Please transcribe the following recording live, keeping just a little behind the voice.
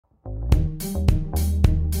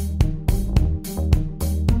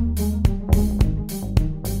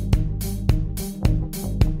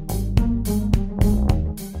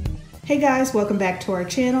Hey guys, welcome back to our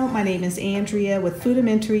channel. My name is Andrea with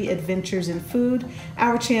Foodamentary Adventures in Food.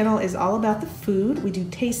 Our channel is all about the food. We do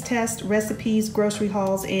taste tests, recipes, grocery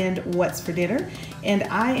hauls, and what's for dinner. And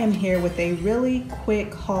I am here with a really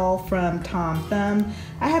quick haul from Tom Thumb.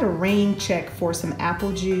 I had a rain check for some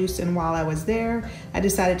apple juice, and while I was there, I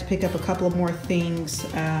decided to pick up a couple of more things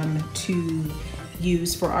to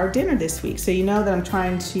use for our dinner this week. So you know that I'm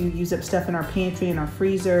trying to use up stuff in our pantry and our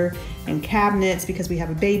freezer and cabinets because we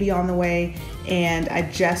have a baby on the way, and I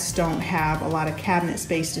just don't have a lot of cabinet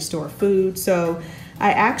space to store food. So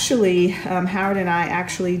I actually, Howard and I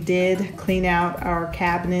actually did clean out our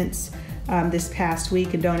cabinets this past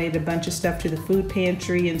week and donated a bunch of stuff to the food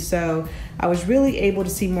pantry, and so I was really able to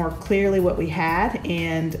see more clearly what we had,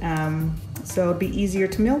 and so it'd be easier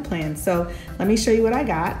to meal plan. So let me show you what I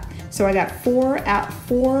got. So I got four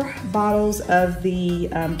bottles of the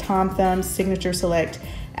Tom Thumb Signature Select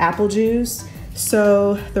apple juice.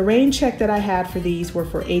 So the rain check that I had for these were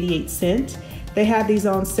for 88 cents. They had these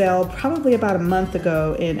on sale probably about a month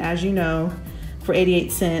ago, and as you know, for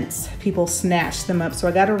 88 cents, people snatched them up. So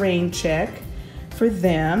I got a rain check for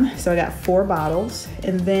them. So I got 4 bottles.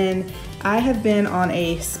 And then I have been on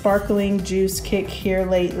a sparkling juice kick here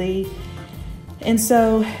lately. And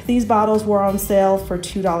so these bottles were on sale for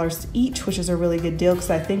 $2 each, which is a really good deal because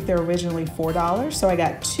I think they're originally $4. So I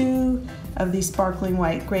got 2 of these sparkling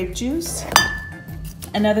white grape juice.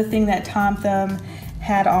 Another thing that Tom Thumb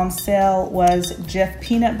had on sale was Jif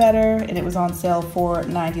peanut butter, and it was on sale for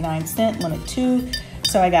 99 cents, limit 2.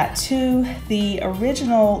 So I got 2. The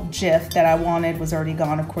original Jif that I wanted was already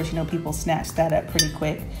gone. Of course, you know, people snatched that up pretty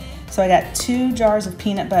quick. So I got 2 jars of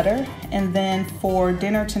peanut butter, and then for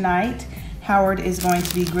dinner tonight, Howard is going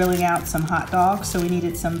to be grilling out some hot dogs, so we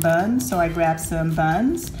needed some buns, so I grabbed some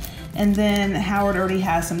buns. And then Howard already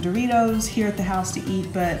has some Doritos here at the house to eat,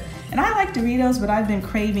 and I like Doritos, but I've been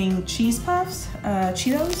craving cheese puffs,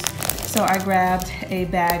 Cheetos. So I grabbed a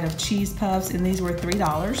bag of cheese puffs, and these were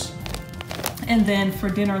 $3. And then for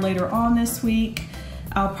dinner later on this week,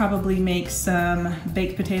 I'll probably make some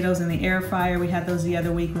baked potatoes in the air fryer. We had those the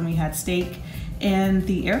other week when we had steak. And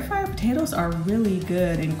the air fryer potatoes are really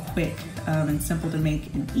good and quick and simple to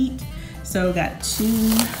make and eat. So got 2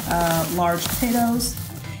 large potatoes.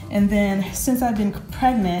 And then since I've been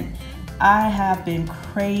pregnant, I have been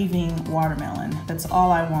craving watermelon. That's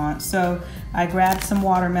all I want. So I grabbed some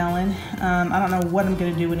watermelon. I don't know what I'm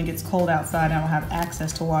gonna do when it gets cold outside. I don't have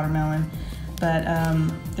access to watermelon, but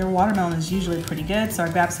their watermelon is usually pretty good. So I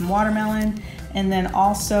grabbed some watermelon. And then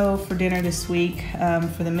also for dinner this week,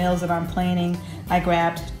 for the meals that I'm planning, I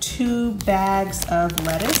grabbed 2 bags of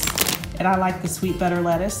lettuce. And I like the sweet butter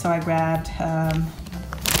lettuce, so I grabbed,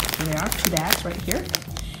 here they are, 2 bags right here.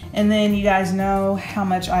 And then you guys know how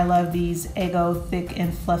much I love these Eggo thick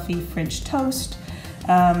and fluffy French toast.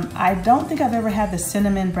 I don't think I've ever had the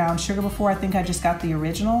cinnamon brown sugar before. I think I just got the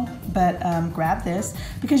original, but grab this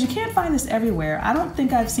because you can't find this everywhere. I don't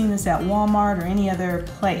think I've seen this at Walmart or any other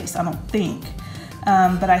place, I don't think.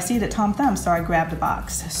 But I see it at Tom Thumb, so I grabbed a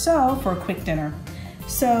box. So for a quick dinner.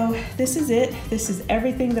 So this is it. This is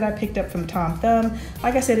everything that I picked up from Tom Thumb.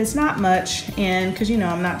 Like I said, it's not much, and because you know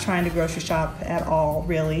I'm not trying to grocery shop at all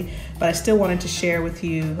really, but I still wanted to share with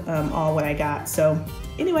you all what I got. So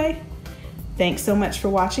anyway, thanks so much for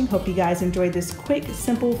watching. Hope you guys enjoyed this quick,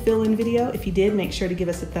 simple fill-in video. If you did, make sure to give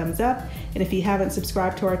us a thumbs up. And if you haven't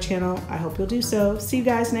subscribed to our channel, I hope you'll do so. See you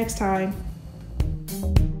guys next time.